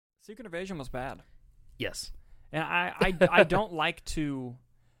Secret Invasion was bad. Yes. And I don't like to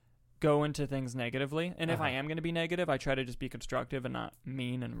go into things negatively. And if I am going to be negative, I try to just be constructive and not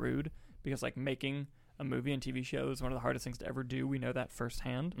mean and rude. Because, like, making a movie and TV show is one of the hardest things to ever do. We know that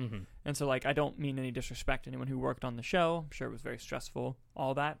firsthand. Mm-hmm. And so, like, I don't mean any disrespect to anyone who worked on the show. I'm sure it was very stressful.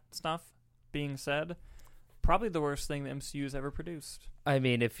 All that stuff being said, probably the worst thing the MCU's ever produced. I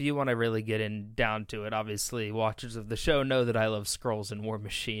mean, if you want to really get down to it, obviously, watchers of the show know that I love Skrulls and War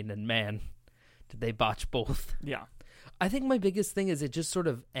Machine, and man, did they botch both. Yeah. I think my biggest thing is it just sort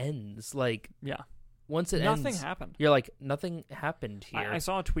of ends. Like, yeah. Once it ends, nothing happened. You're like, nothing happened here. I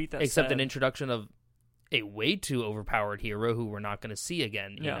saw a tweet that except said, an introduction of a way too overpowered hero who we're not going to see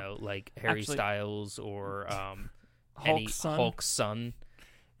again. You know, like Harry Styles or Hulk's son.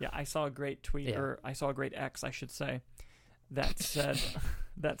 Yeah, I saw a great tweet, or I saw a great X, I should say, that said,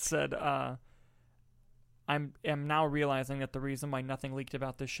 I'm now realizing that the reason why nothing leaked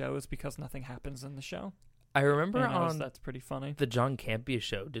about this show is because nothing happens in the show. I remember that's pretty funny. The John Campea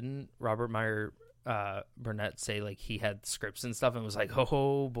show, didn't Robert Meyer Burnett say like he had scripts and stuff and was like,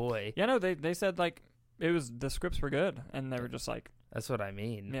 oh boy. Yeah, no, they said like it was, the scripts were good, and they were just like, that's what I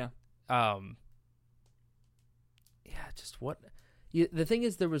mean. Yeah. Just what. The thing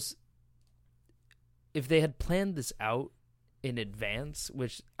is, if they had planned this out in advance,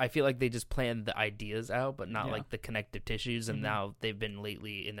 which I feel like they just planned the ideas out, but not like the connective tissues, and now they've been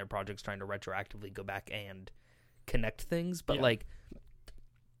lately in their projects trying to retroactively go back and connect things, but like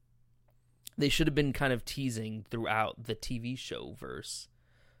they should have been kind of teasing throughout the TV show verse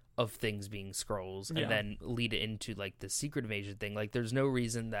of things being Skrulls, and then lead it into like the Secret Invasion thing. Like, there's no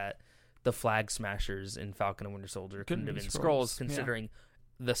reason that the Flag Smashers in Falcon and Winter Soldier couldn't have been Skrulls, considering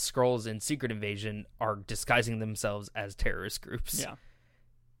the Skrulls in Secret Invasion are disguising themselves as terrorist groups.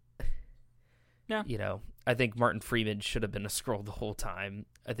 Yeah. You know, I think Martin Freeman should have been a Skrull the whole time.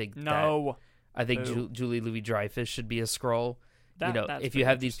 I think Julie Louis-Dreyfus should be a Skrull. If you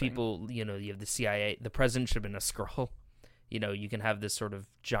have these people, you know, you have the CIA, the president should have been a Skrull. You know, you can have this sort of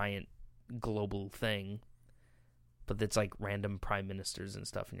giant global thing, but it's like random prime ministers and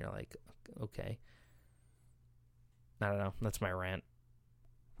stuff, and you're like, okay. I don't know. That's my rant.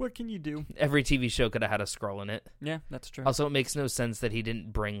 What can you do? Every TV show could have had a Skrull in it. Yeah, that's true. Also, it makes no sense that he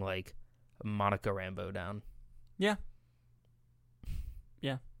didn't bring, like, Monica Rambeau down. Yeah.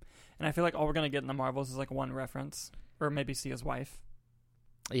 Yeah. And I feel like all we're going to get in the Marvels is, like, one reference. Or maybe see his wife.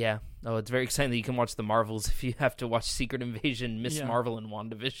 Yeah. Oh, it's very exciting that you can watch the Marvels if you have to watch Secret Invasion, Miss Marvel, and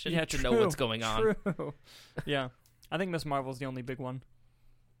WandaVision to know what's going on. True. Yeah. I think Miss Marvel's the only big one.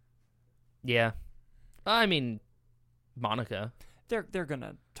 Yeah. I mean, Monica. They're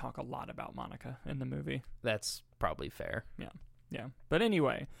gonna talk a lot about Monica in the movie. That's probably fair. Yeah. But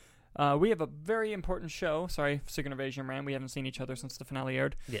anyway, we have a very important show. Sorry, Secret Invasion ran. We haven't seen each other since the finale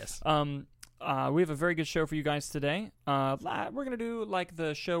aired. Yes. We have a very good show for you guys today. We're gonna do like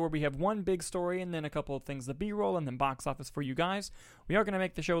the show where we have one big story and then a couple of things, the B-roll and then box office for you guys. We are gonna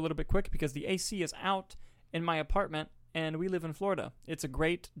make the show a little bit quick because the AC is out in my apartment and we live in Florida. It's a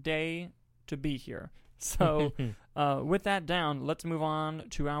great day to be here. So, with that down, let's move on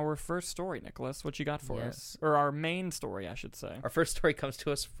to our first story, Nicholas. What you got for us? Or our main story, I should say. Our first story comes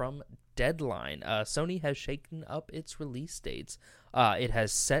to us from Deadline. Sony has shaken up its release dates. It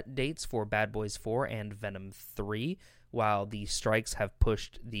has set dates for Bad Boys 4 and Venom 3, while the strikes have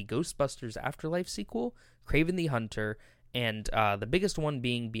pushed the Ghostbusters Afterlife sequel, Kraven the Hunter, and the biggest one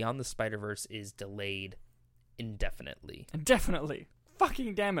being Beyond the Spider-Verse is delayed indefinitely. Indefinitely.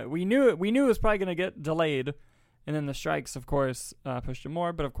 Fucking damn it. We knew it was probably going to get delayed. And then the strikes, of course, pushed it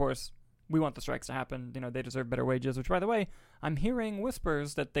more. But, of course, we want the strikes to happen. You know, they deserve better wages. Which, by the way, I'm hearing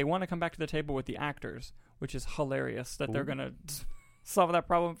whispers that they want to come back to the table with the actors, which is hilarious that they're going to solve that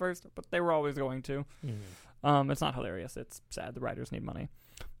problem first. But they were always going to. It's not hilarious. It's sad. The writers need money.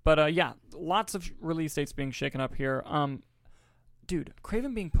 But, yeah, lots of release dates being shaken up here. Dude,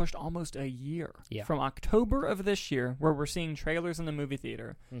 Kraven being pushed almost a year. Yeah. From October of this year, where we're seeing trailers in the movie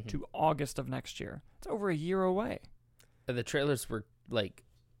theater, to August of next year. It's over a year away. The trailers were, like,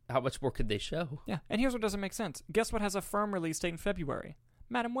 how much more could they show? Yeah, and here's what doesn't make sense. Guess what has a firm release date in February?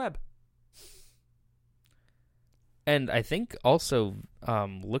 Madam Web. And I think also,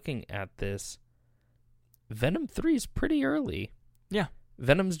 looking at this, Venom 3 is pretty early. Yeah.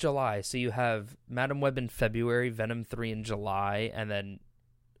 Venom's July, so you have Madam Web in February, Venom 3 in July, and then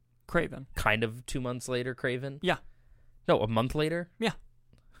Kraven. Kind of 2 months later, Kraven? Yeah. No, a month later? Yeah.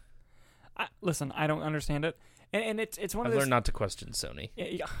 Listen, I don't understand it. And it's one of those... I've learned not to question Sony.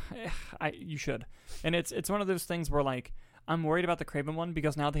 Yeah, you should. And it's one of those things where, like, I'm worried about the Craven one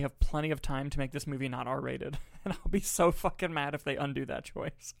because now they have plenty of time to make this movie not R-rated. And I'll be so fucking mad if they undo that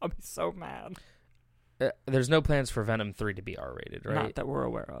choice. I'll be so mad. There's no plans for Venom 3 to be R-rated, right? Not that we're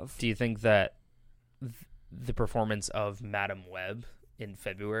aware of. Do you think that the performance of Madam Web in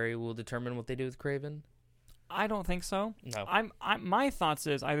February will determine what they do with Craven? I don't think so. No. My thoughts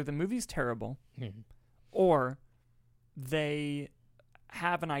is either the movie's terrible or they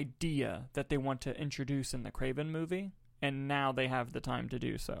have an idea that they want to introduce in the Craven movie, and now they have the time to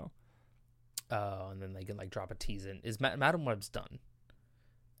do so. Oh, and then they can drop a tease in. Is Madam Web's done,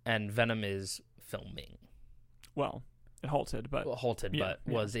 and Venom is filming. Well, it halted, but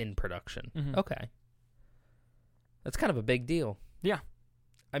was in production. Mm-hmm. Okay, that's kind of a big deal. Yeah,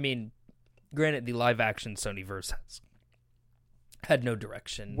 I mean, granted, the live action Sonyverse had no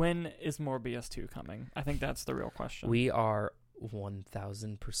direction. When is Morbius 2 coming? I think that's the real question. We are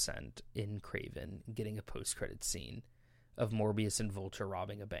 1,000% in Craven getting a post-credit scene of Morbius and Vulture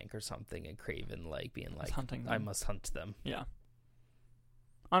robbing a bank or something, and Craven being hunting them. I must hunt them. Yeah.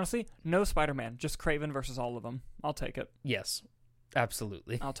 Honestly, no Spider-Man, just Craven versus all of them. I'll take it. Yes,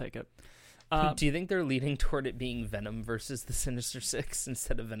 absolutely. I'll take it. Do you think they're leaning toward it being Venom versus the Sinister Six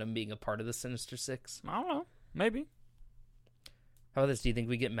instead of Venom being a part of the Sinister Six? I don't know. Maybe. How about this? Do you think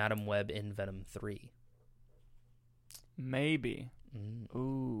we get Madam Web in Venom 3? Maybe.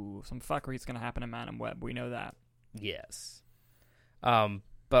 Ooh, some fuckery's going to happen in Madam Web. We know that. Yes.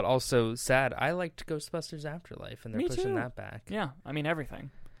 But also, sad, I liked Ghostbusters Afterlife, and they're pushing that back. Yeah, I mean,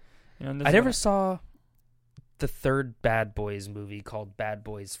 everything. I never saw the third Bad Boys movie called Bad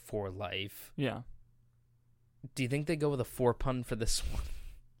Boys for Life. Yeah. Do you think they go with a 4 pun for this one?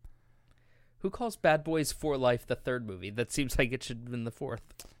 Who calls Bad Boys for Life the third movie? That seems like it should have been the fourth.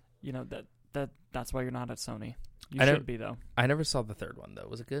 That's why you're not at Sony. You should be, though. I never saw the third one, though.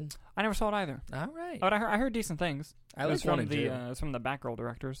 Was it good? I never saw it either. All right. But I heard decent things. I like one and two. It was from the Batgirl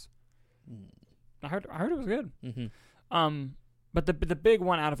directors. I heard it was good. Mm-hmm. But the big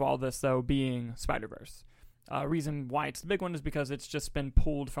one out of all this, though, being Spider-Verse. Reason why it's the big one is because it's just been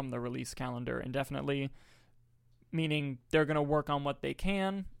pulled from the release calendar indefinitely, meaning they're going to work on what they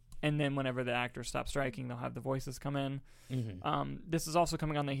can, and then whenever the actors stop striking, they'll have the voices come in. Mm-hmm. This is also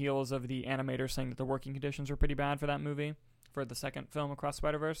coming on the heels of the animators saying that the working conditions were pretty bad for that movie, for the second film Across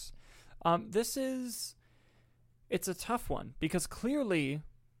Spider-Verse. It's a tough one, because clearly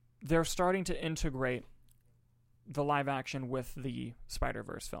they're starting to integrate the live action with the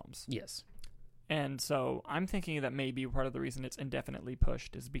Spider-Verse films. Yes. And so I'm thinking that maybe part of the reason it's indefinitely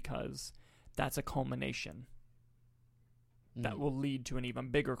pushed is because that's a culmination that will lead to an even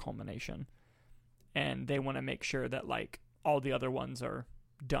bigger culmination. And they want to make sure that all the other ones are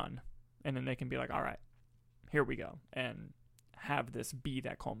done. And then they can be like, all right, here we go. And have this be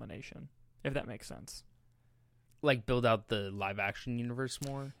that culmination, if that makes sense. Build out the live action universe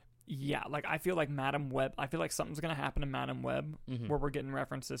more? Yeah, I feel like Madam Web, I feel like something's going to happen in Madam Web where we're getting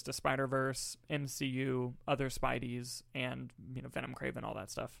references to Spider-Verse, MCU, other Spideys, and, Venom, Craven, all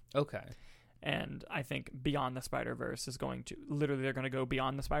that stuff. Okay. And I think Beyond the Spider-Verse is going to, literally they're going to go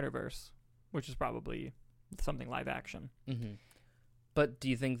Beyond the Spider-Verse, which is probably something live action. Mm-hmm. But do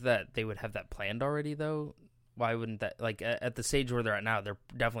you think that they would have that planned already, though? Why wouldn't that, at the stage where they're at now, they're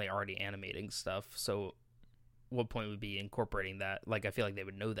definitely already animating stuff, so what point would be incorporating that? I feel like they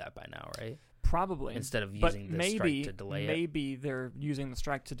would know that by now, right? Probably. Instead of using the strike to delay it. Maybe they're using the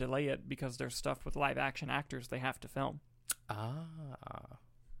strike to delay it because there's stuff with live action actors they have to film. Ah.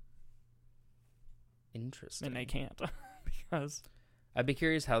 Interesting. And they can't. Because I'd be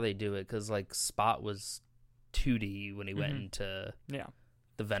curious how they do it, because Spot was 2D when he went into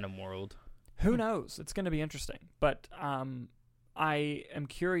the Venom world. Who knows? It's going to be interesting. But I am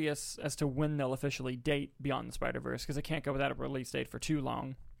curious as to when they'll officially date Beyond the Spider-Verse, because it can't go without a release date for too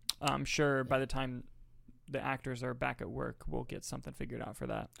long. I'm sure by the time the actors are back at work, we'll get something figured out for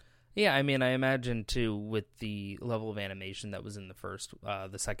that. Yeah, I mean, I imagine, too, with the level of animation that was in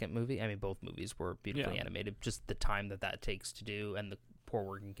the second movie, I mean, both movies were beautifully animated, just the time that takes to do and the poor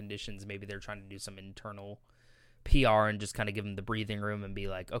working conditions, maybe they're trying to do some internal PR and just kind of give them the breathing room and be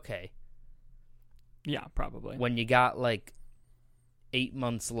like, okay. Yeah, probably. When you got, 8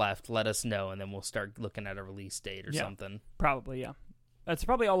 months left, let us know, and then we'll start looking at a release date or something. Probably, yeah. That's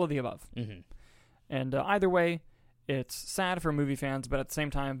probably all of the above. Mm-hmm. And either way, it's sad for movie fans, but at the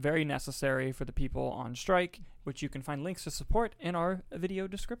same time, very necessary for the people on strike, which you can find links to support in our video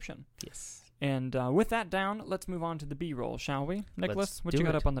description. Yes. And with that down, let's move on to the B-roll, shall we? Nicholas, what you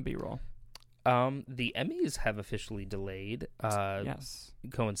got up on the B-roll? The Emmys have officially delayed, yes,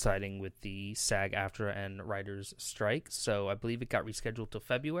 coinciding with the SAG-AFTRA and writers' strike. So I believe it got rescheduled till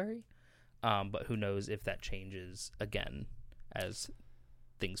February. But who knows if that changes again as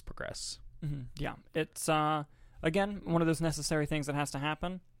things progress. Mm-hmm. Yeah, it's again one of those necessary things that has to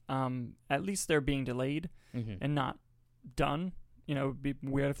happen. At least they're being delayed and not done. You know, it'd be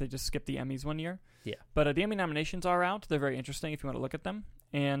weird if they just skipped the Emmys 1 year. Yeah. But the Emmy nominations are out. They're very interesting if you want to look at them.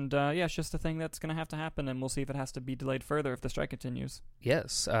 And it's just a thing that's going to have to happen, and we'll see if it has to be delayed further if the strike continues.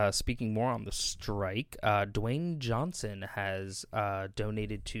 Yes. Speaking more on the strike, Dwayne Johnson has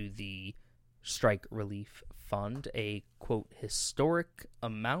donated to the Strike Relief Fund a, quote, historic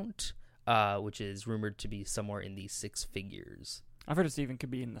amount, which is rumored to be somewhere in the 6 figures. I've heard it even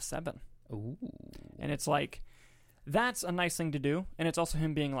could be in the 7. Ooh. And it's like, that's a nice thing to do. And it's also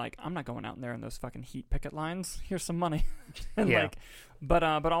him being like, I'm not going out in there in those fucking heat picket lines. Here's some money. And yeah. But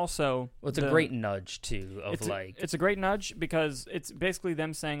also... Well, it's a great nudge, too, It's a great nudge because it's basically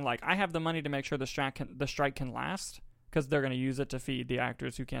them saying, like, I have the money to make sure the strike can last because they're going to use it to feed the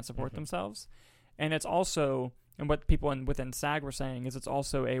actors who can't support themselves. And it's also... And what people within SAG were saying is it's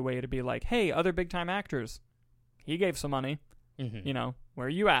also a way to be like, hey, other big-time actors, he gave some money. You know, where are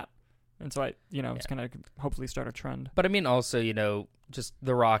you at? And so it's going to hopefully start a trend. But I mean, also, just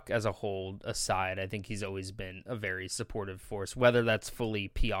The Rock as a whole aside, I think he's always been a very supportive force, whether that's fully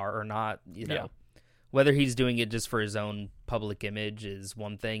PR or not. Whether he's doing it just for his own public image is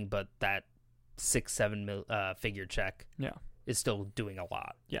one thing, but that 6-7 figure check is still doing a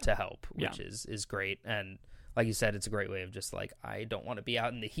lot to help, which is great. And like you said, it's a great way of just like, I don't want to be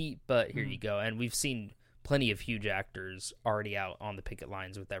out in the heat, but here you go. And we've seen plenty of huge actors already out on the picket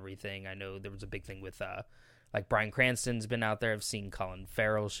lines with everything. I know there was a big thing with like Bryan Cranston's been out there. I've seen Colin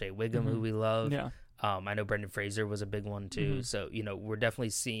Farrell, Shea Wiggum, who we love. Yeah. I know Brendan Fraser was a big one too. So, we're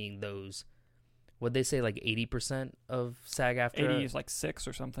definitely seeing those. What'd they say, like 80% of SAG-AFTRA? 80 is like 6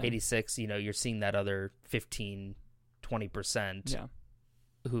 or something. 86, you're seeing that other 15, 20%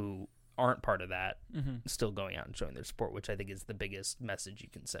 who aren't part of that still going out and showing their support, which I think is the biggest message you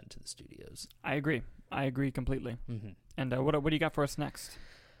can send to the studios. I agree completely. And what do you got for us next?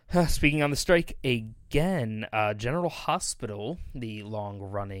 Speaking on the strike again, General Hospital, the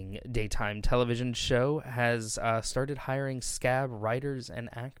long-running daytime television show, has started hiring scab writers and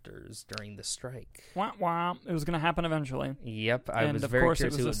actors during the strike. Wah, wah. It was going to happen eventually. Yep, I was very curious who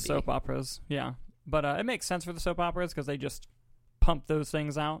it would be. And of course it was the soap operas, But it makes sense for the soap operas because they just pump those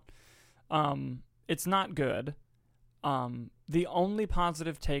things out. It's not good. The only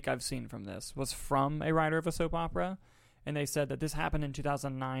positive take I've seen from this was from a writer of a soap opera, and they said that this happened in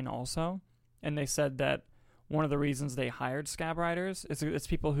 2009 also, and they said that one of the reasons they hired scab writers is it's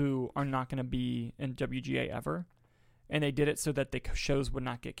people who are not going to be in WGA ever, and they did it so that the shows would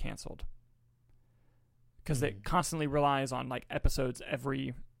not get canceled. Because it constantly relies on, like, episodes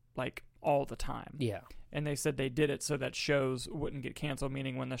all the time. Yeah. And they said they did it so that shows wouldn't get canceled,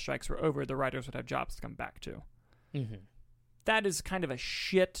 meaning when the strikes were over, the writers would have jobs to come back to. That is kind of a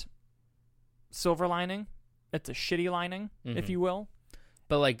shit silver lining. It's a shitty lining, if you will.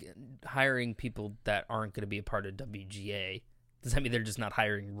 But, like, hiring people that aren't going to be a part of WGA, does that mean they're just not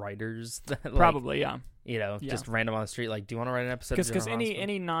hiring writers? Probably, yeah. Just random on the street, like, do you want to write an episode? Because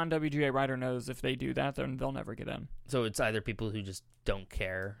any non-WGA writer knows if they do that, then they'll never get in. So it's either people who just don't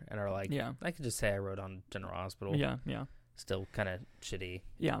care and are like, I could just say I wrote on General Hospital. Yeah. Still kind of shitty.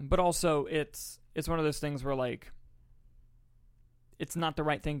 Yeah, but also it's one of those things where, like, it's not the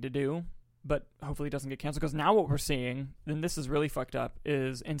right thing to do, but hopefully it doesn't get canceled. Because now what we're seeing, and this is really fucked up,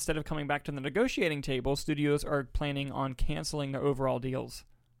 is instead of coming back to the negotiating table, studios are planning on canceling their overall deals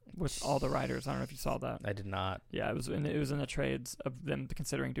with all the writers. I don't know if you saw that. I did not. Yeah, it was in the trades of them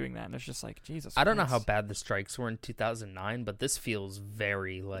considering doing that, and it's just like, Jesus I don't know how bad the strikes were in 2009, but this feels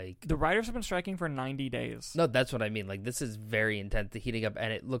very, like... The writers have been striking for 90 days. No, that's what I mean. Like, this is very intense, the heating up,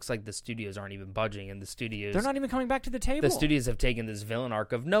 and it looks like the studios aren't even budging, and the studios... They're not even coming back to the table. The studios have taken this villain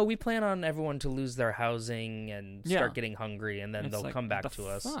arc of, no, we plan on everyone to lose their housing and start getting hungry, and then they'll come back to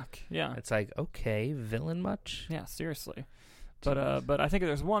us. Fuck? Yeah. It's like, okay, villain much? Yeah, seriously. But I think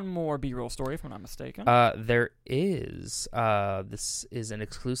there's one more B-roll story, if I'm not mistaken. There is. This is an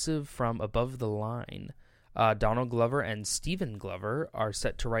exclusive from Above the Line. Donald Glover and Stephen Glover are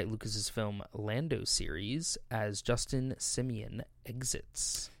set to write Lucas's film Lando series as Justin Simeon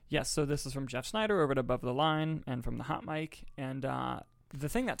exits. Yes, so this is from Jeff Snyder over at Above the Line and from the Hot Mic. And the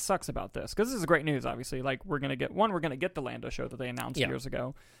thing that sucks about this, because this is great news, obviously, like we're going to get the Lando show that they announced years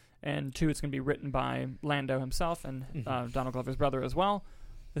ago. And 2, it's going to be written by Lando himself and Donald Glover's brother as well.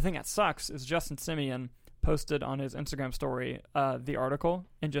 The thing that sucks is Justin Simeon posted on his Instagram story the article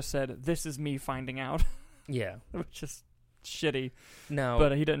and just said, "This is me finding out." Yeah. Which is shitty. No.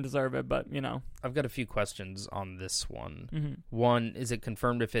 But he didn't deserve it, but, you know. I've got a few questions on this one. Mm-hmm. One, is it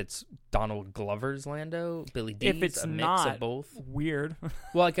confirmed if it's Donald Glover's Lando? Billy D's? If it's a mix not, of both? weird.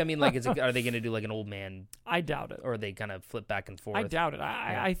 Well, like, I mean, like, are they going to do, like, an old man? I doubt it. Or are they kind of flip back and forth? I doubt it.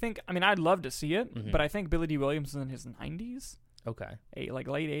 I think, I mean, I'd love to see it, but I think Billy D. Williams is in his 90s. Okay. Like,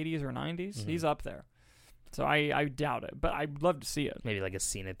 late 80s or 90s. Mm-hmm. He's up there. So I doubt it, but I'd love to see it. Maybe like a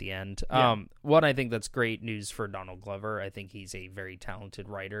scene at the end. Yeah. One, I think that's great news for Donald Glover. I think he's a very talented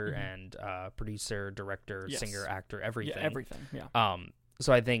writer and producer, director, singer, actor, everything. Yeah, everything, yeah.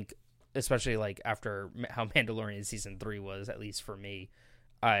 So I think, especially like after how Mandalorian Season 3 was, at least for me,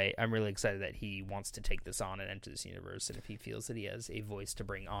 I'm really excited that he wants to take this on and enter this universe, and if he feels that he has a voice to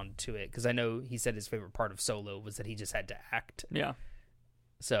bring on to it. Because I know he said his favorite part of Solo was that he just had to act. Yeah.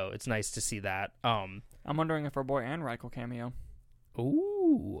 So it's nice to see that. I'm wondering if our boy Anric will cameo.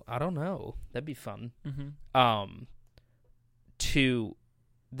 Ooh, I don't know. That'd be fun. Mm-hmm. To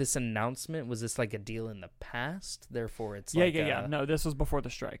this announcement, was this like a deal in the past? Therefore, it's yeah. No, this was before the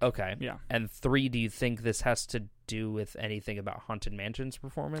strike. Okay. Yeah. And 3, do you think this has to do with anything about Haunted Mansion's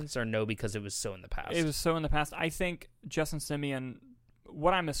performance, or no, because it was so in the past? It was so in the past. I think Justin Simien,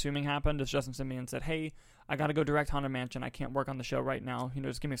 what I'm assuming happened is Justin Simien said, hey, I got to go direct Haunted Mansion. I can't work on the show right now. You know,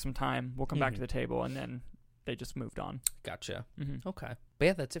 just give me some time. We'll come back to the table. And then they just moved on. Gotcha. Mm-hmm. Okay. But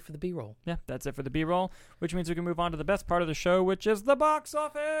yeah, that's it for the B-roll. Yeah, that's it for the B-roll, which means we can move on to the best part of the show, which is the box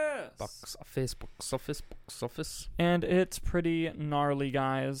office. Box office. And it's pretty gnarly,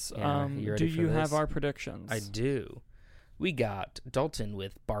 guys. Yeah, do you have our predictions? I do. We got Dalton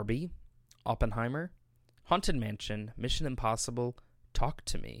with Barbie, Oppenheimer, Haunted Mansion, Mission Impossible, Talk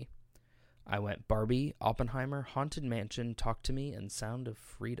to Me. I went Barbie, Oppenheimer, Haunted Mansion, Talk to Me, and Sound of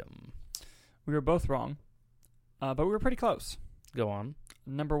Freedom. We were both wrong, but we were pretty close. Go on.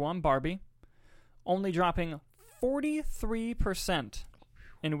 Number 1, Barbie, only dropping 43%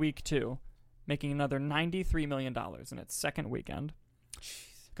 in week 2, making another $93 million in its second weekend.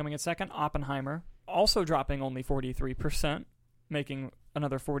 Jeez. Coming in second, Oppenheimer, also dropping only 43%, making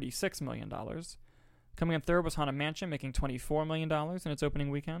another $46 million. Coming in third was Haunted Mansion, making $24 million in its opening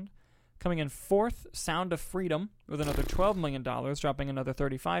weekend. Coming in fourth, Sound of Freedom, with another $12 million, dropping another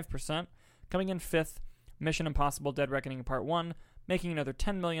 35%. Coming in fifth, Mission Impossible Dead Reckoning Part 1, making another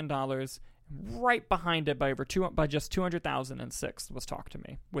 $10 million. Right behind it by just $200,000 and sixth was Talk to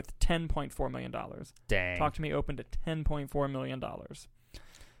Me, with $10.4 million. Dang. Talk to Me opened at $10.4 million.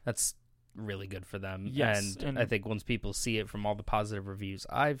 That's really good for them. Yes. And I think once people see it from all the positive reviews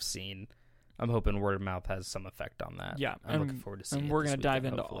I've seen, I'm hoping word of mouth has some effect on that. Yeah. I'm looking forward to seeing it. And we're going to dive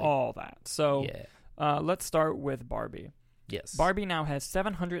into all that. So let's start with Barbie. Yes. Barbie now has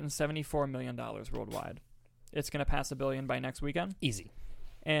 $774 million worldwide. It's going to pass $1 billion by next weekend. Easy.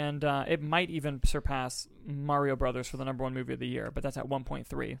 And it might even surpass Mario Brothers for the number 1 movie of the year, but that's at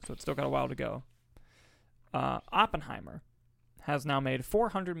 1.3, so it's still got a while to go. Oppenheimer has now made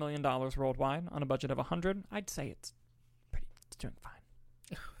 $400 million worldwide on a budget of $100. I'd say it's doing fine.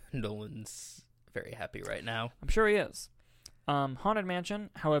 Nolan's very happy right now. I'm sure he is. Haunted Mansion,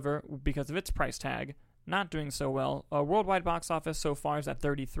 however, because of its price tag, not doing so well. Worldwide box office so far is at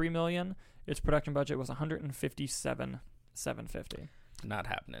 $33 million. Its production budget was $157,750. Not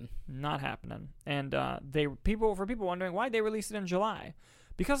happening. Not happening. And people wondering why they released it in July,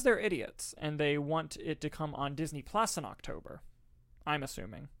 because they're idiots and they want it to come on Disney Plus in October, I'm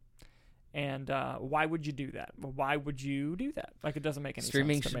assuming. And why would you do that? Why would you do that? Like, it doesn't make any sense to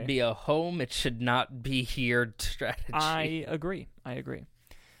me. Streaming should be a home. It should not be here strategy. I agree.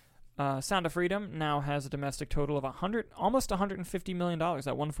 Sound of Freedom now has a domestic total of almost $150 million at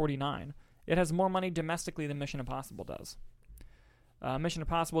 $149. It has more money domestically than Mission Impossible does. Mission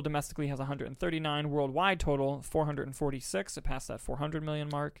Impossible domestically has 139, worldwide total 446. It passed that 400 million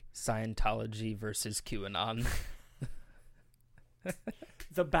mark. Scientology versus QAnon.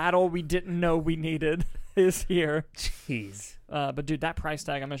 The battle we didn't know we needed is here. Jeez. But dude, that price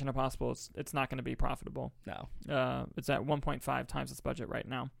tag on Mission Impossible, it's not going to be profitable. No. It's at 1.5 times its budget right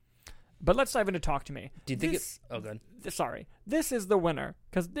now. But let's dive into Talk to Me. Do you think it's... Oh, good. Sorry. This is the winner,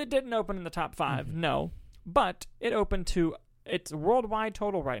 because it didn't open in the top 5, no. But it opened to... Its worldwide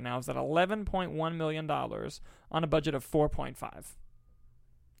total right now is at $11.1 million on a budget of 4.5.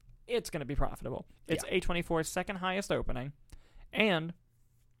 It's going to be profitable. It's A24's second highest opening, and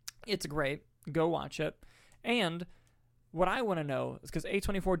it's great. Go watch it. And what I want to know is, because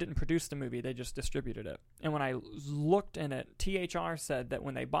A24 didn't produce the movie, they just distributed it. And when I looked in it, THR said that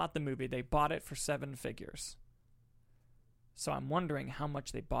when they bought the movie, they bought it for 7 figures. So I'm wondering how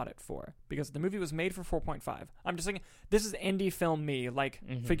much they bought it for, because the movie was made for 4.5. I'm just thinking, this is indie film me,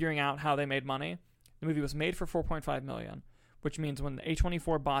 figuring out how they made money. The movie was made for 4.5 million. which means when the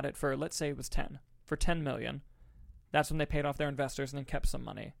A24 bought it for, let's say it was 10, for $10 million, that's when they paid off their investors and then kept some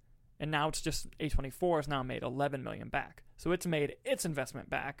money. And now it's just A24 has now made $11 million back. So it's made its investment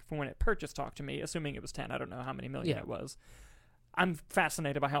back from when it purchased Talk to Me, assuming it was 10. I don't know how many million it was. I'm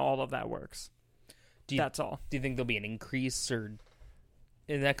fascinated by how all of that works. That's all. Do you think there'll be an increase or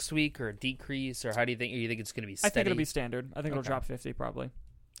next week or a decrease, or how do you think? Or you think it's going to be steady? I think it'll be standard. I think it'll drop 50 probably.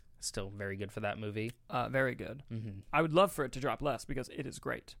 Still very good for that movie. Very good. Mm-hmm. I would love for it to drop less because it is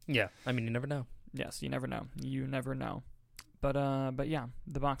great. Yeah, I mean, you never know. Yes, you never know. You never know. But yeah,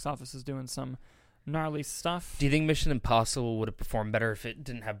 the box office is doing some gnarly stuff. Do you think Mission Impossible would have performed better if it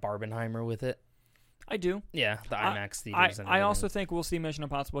didn't have Barbenheimer with it? I do. Yeah, the IMAX theaters. I also think we'll see Mission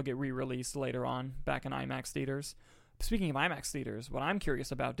Impossible get re-released later on back in IMAX theaters. Speaking of IMAX theaters, what I'm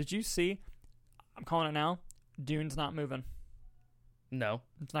curious about, did you see, I'm calling it now, Dune's not moving. No.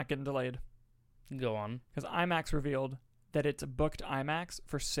 It's not getting delayed. Go on. Because IMAX revealed that it's booked IMAX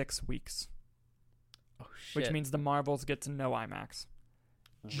for 6 weeks. Oh, shit. Which means the Marvels gets no IMAX.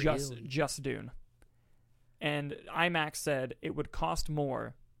 Really? Just Dune. And IMAX said it would cost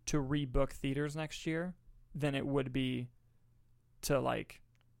more to rebook theaters next year than it would be to, like...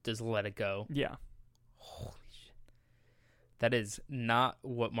 Just let it go. Yeah. Holy shit. That is not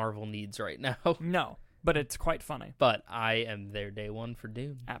what Marvel needs right now. No, but it's quite funny. But I am there day one for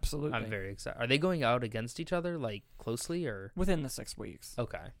Dune. Absolutely. I'm very excited. Are they going out against each other, like, closely, or...? Within the 6 weeks.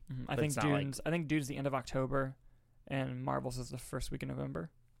 Okay. Mm-hmm. I think Dune's the end of October, and Marvel's is the first week of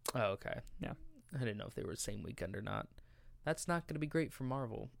November. Oh, okay. Yeah. I didn't know if they were the same weekend or not. That's not going to be great for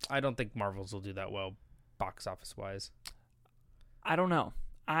Marvel. I don't think Marvels will do that well, box office wise. I don't know.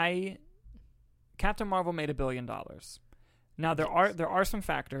 Captain Marvel made $1 billion. Now there are some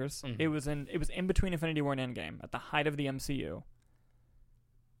factors. Mm-hmm. It was in between Infinity War and Endgame at the height of the MCU.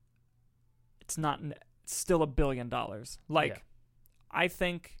 It's still $1 billion. I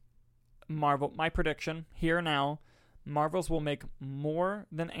think Marvel. My prediction here now, Marvels will make more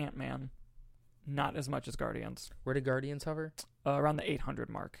than Ant-Man. Not as much as Guardians. Where did Guardians hover? Around the 800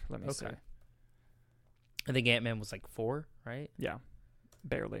 mark. Let me see. I think Ant-Man was like 4, right? Yeah,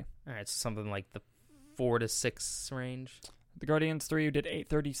 barely. All right, so something like the 4 to 6 range. The Guardians 3 did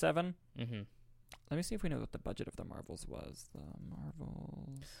 837. Mm-hmm. Let me see if we know what the budget of the Marvels was. The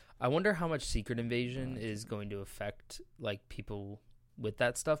Marvels. I wonder how much Secret Invasion is going to affect like people with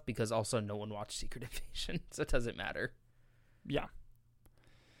that stuff, because also no one watched Secret Invasion, so it doesn't matter. Yeah.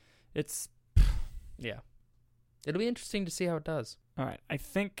 Yeah. It'll be interesting to see how it does. All right. I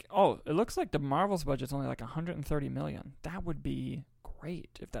think... Oh, it looks like the Marvel's budget's only like $130 million. That would be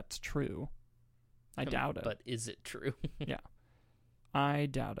great if that's true. I doubt it. But is it true? Yeah. I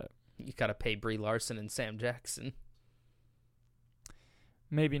doubt it. You gotta pay Brie Larson and Sam Jackson.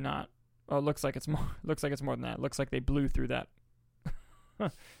 Maybe not. Oh, it looks like it's more. Looks like it's more than that. It looks like they blew through that.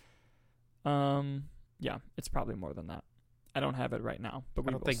 Yeah, it's probably more than that. I don't have it right now, but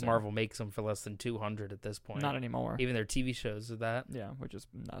I don't think Marvel makes them for less than 200 at this point. Not anymore. Even their TV shows are that. Yeah, which is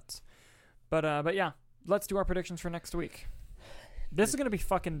nuts. But yeah, let's do our predictions for next week. This is gonna be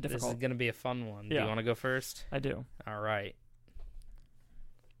fucking difficult. This is gonna be a fun one. Yeah. Do you want to go first? I do. All right.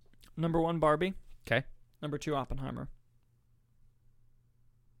 Number 1, Barbie. Okay. Number 2, Oppenheimer.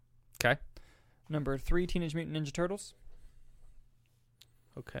 Okay. Number 3, Teenage Mutant Ninja Turtles.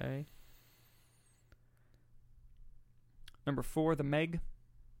 Okay. Number 4, The Meg.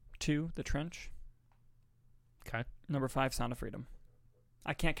 2, The Trench. Okay. Number 5, Sound of Freedom.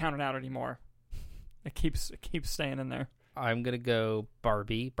 I can't count it out anymore. It keeps staying in there. I'm gonna go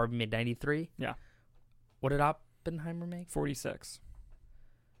Barbie. Barbie made 93. Yeah. What did Oppenheimer make? 46.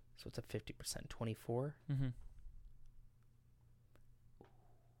 So it's a 50%. 24. Mm-hmm.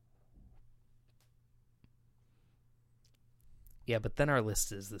 Yeah, but then our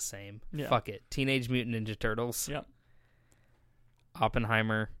list is the same. Yeah. Fuck it. Teenage Mutant Ninja Turtles. Yep.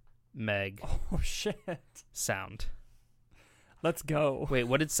 Oppenheimer. Meg. Oh, shit. Sound. Let's go. Wait,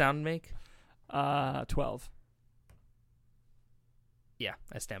 what did Sound make? 12. Yeah,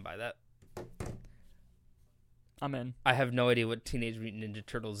 I stand by that. I'm in. I have no idea what Teenage Mutant Ninja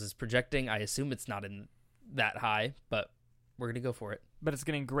Turtles is projecting. I assume it's not in that high, but we're going to go for it. But it's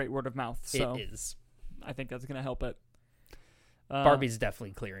getting great word of mouth, so it is. I think that's going to help it. Barbie's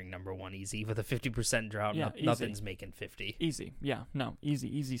definitely clearing number 1 easy with a 50% drought. Yeah, nothing's making 50. Easy. Yeah, no,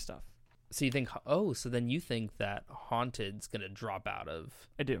 easy stuff. So you think, so then you think that Haunted's going to drop out of...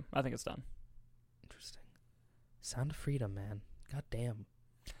 I do. I think it's done. Interesting. Sound of Freedom, man. God damn.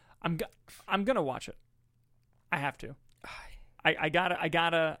 I'm going to watch it. I have to. I gotta.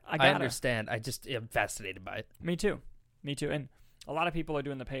 I understand. I just am fascinated by it. Me too. And a lot of people are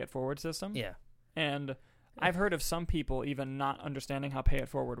doing the pay it forward system. Yeah. And I've heard of some people even not understanding how Pay It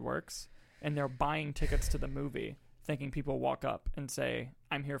Forward works, and they're buying tickets to the movie, thinking people walk up and say,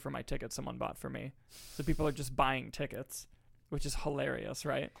 "I'm here for my ticket someone bought for me." So people are just buying tickets, which is hilarious,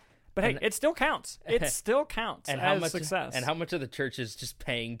 right? But hey, it still counts. It still counts as success. And how much of the church is just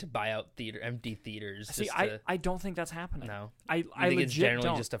paying to buy out empty theaters? See, I don't think that's happening. No, I think it's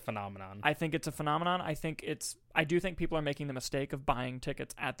generally just a phenomenon. I think it's a phenomenon. I do think people are making the mistake of buying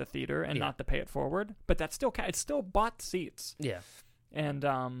tickets at the theater and not to Pay It Forward. But that's still it's still bought seats. Yeah, and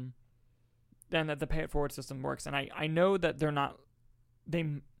that the Pay It Forward system works. And I know that they're not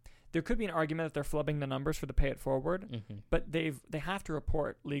There could be an argument that they're flubbing the numbers for the Pay It Forward, but they have to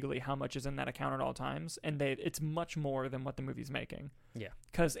report legally how much is in that account at all times, and it's much more than what the movie's making. Yeah.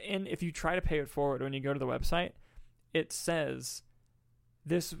 Because if you try to Pay It Forward when you go to the website, it says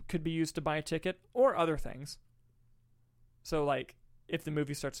this could be used to buy a ticket or other things. So, like, if the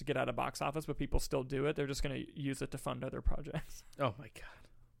movie starts to get out of box office, but people still do it, they're just going to use it to fund other projects. Oh, my God.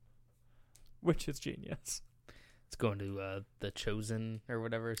 Which is genius. It's going to The Chosen or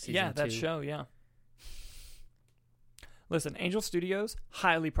whatever, season 2. Yeah, that show, yeah. Listen, Angel Studios,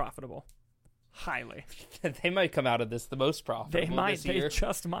 highly profitable. Highly. They might come out of this the most profitable this year. They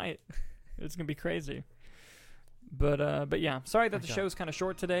just might. It's going to be crazy. But yeah, sorry that the show's kind of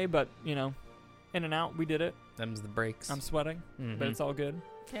short today, but, in and out, we did it. Them's the breaks. I'm sweating, but it's all good.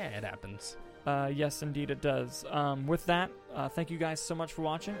 Yeah, it happens. Yes, indeed it does. With that, thank you guys so much for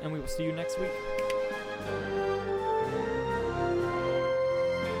watching, and we will see you next week.